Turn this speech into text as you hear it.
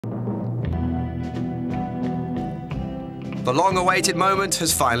The long-awaited moment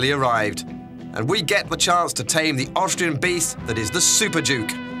has finally arrived, and we get the chance to tame the Austrian beast that is the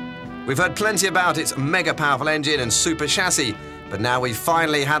SUPERDUKE. We've heard plenty about its mega-powerful engine and super chassis, but now we've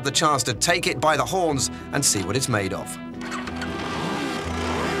finally had the chance to take it by the horns and see what it's made of.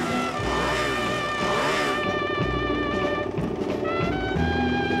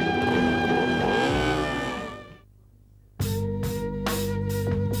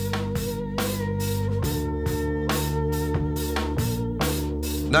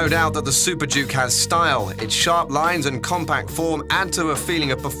 No doubt that the SUPERDUKE has style. Its sharp lines and compact form add to a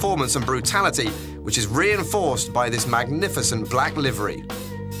feeling of performance and brutality, which is reinforced by this magnificent black livery.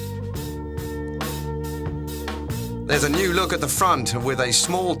 There's a new look at the front with a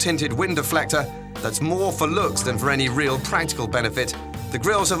small tinted wind deflector that's more for looks than for any real practical benefit. The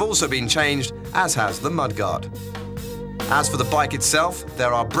grills have also been changed, as has the mudguard. As for the bike itself,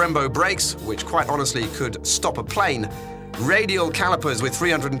 there are Brembo brakes, which quite honestly could stop a plane. Radial calipers with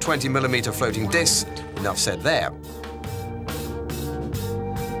 320mm floating discs, enough said there.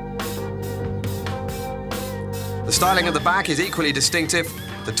 The styling at the back is equally distinctive.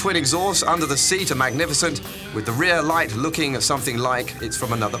 The twin exhausts under the seat are magnificent, with the rear light looking something like it's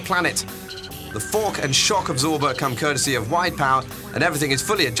from another planet. The fork and shock absorber come courtesy of Wide Power, and everything is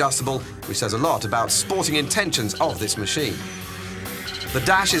fully adjustable, which says a lot about sporting intentions of this machine. The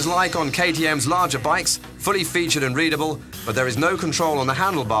dash is like on KTM's larger bikes, fully featured and readable, but there is no control on the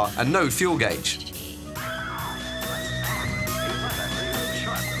handlebar and no fuel gauge.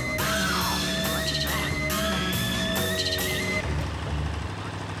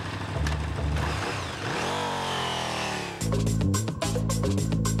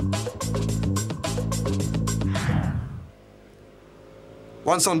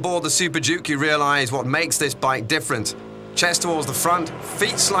 Once on board the SUPERDUKE, you realise what makes this bike different. Chest towards the front,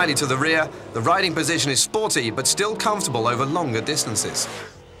 feet slightly to the rear, the riding position is sporty but still comfortable over longer distances.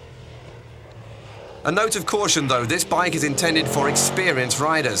 A note of caution though, this bike is intended for experienced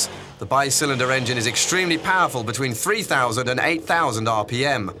riders. The bi-cylinder engine is extremely powerful, between 3,000 and 8,000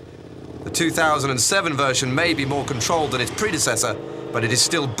 RPM. The 2007 version may be more controlled than its predecessor, but it is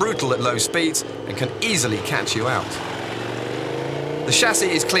still brutal at low speeds and can easily catch you out. The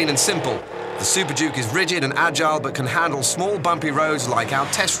chassis is clean and simple. The SUPERDUKE is rigid and agile, but can handle small bumpy roads like our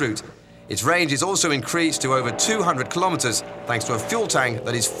test route. Its range is also increased to over 200 kilometers thanks to a fuel tank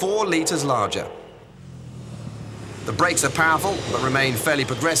that is 4 liters larger. The brakes are powerful, but remain fairly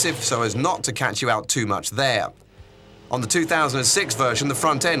progressive so as not to catch you out too much there. On the 2006 version, the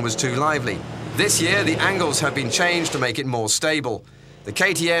front end was too lively. This year, the angles have been changed to make it more stable. The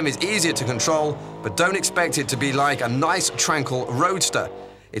KTM is easier to control, but don't expect it to be like a nice, tranquil roadster.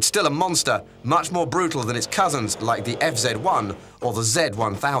 It's still a monster, much more brutal than its cousins like the FZ1 or the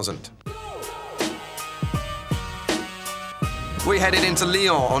Z1000. We headed into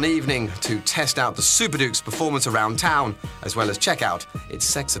Lyon on evening to test out the SUPERDUKE's performance around town, as well as check out its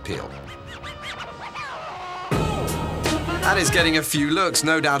sex appeal. And it's getting a few looks,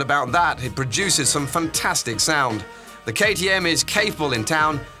 no doubt about that. It produces some fantastic sound. The KTM is capable in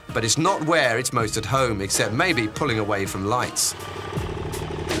town, but it's not where it's most at home, except maybe pulling away from lights.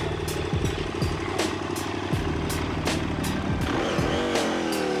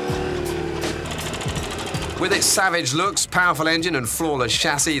 With its savage looks, powerful engine and flawless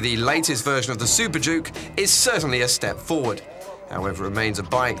chassis, the latest version of the SUPERDUKE is certainly a step forward. However, it remains a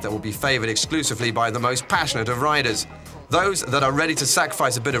bike that will be favoured exclusively by the most passionate of riders, those that are ready to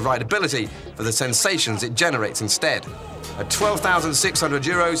sacrifice a bit of rideability for the sensations it generates instead. At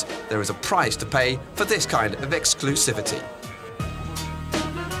 €12,600, there is a price to pay for this kind of exclusivity.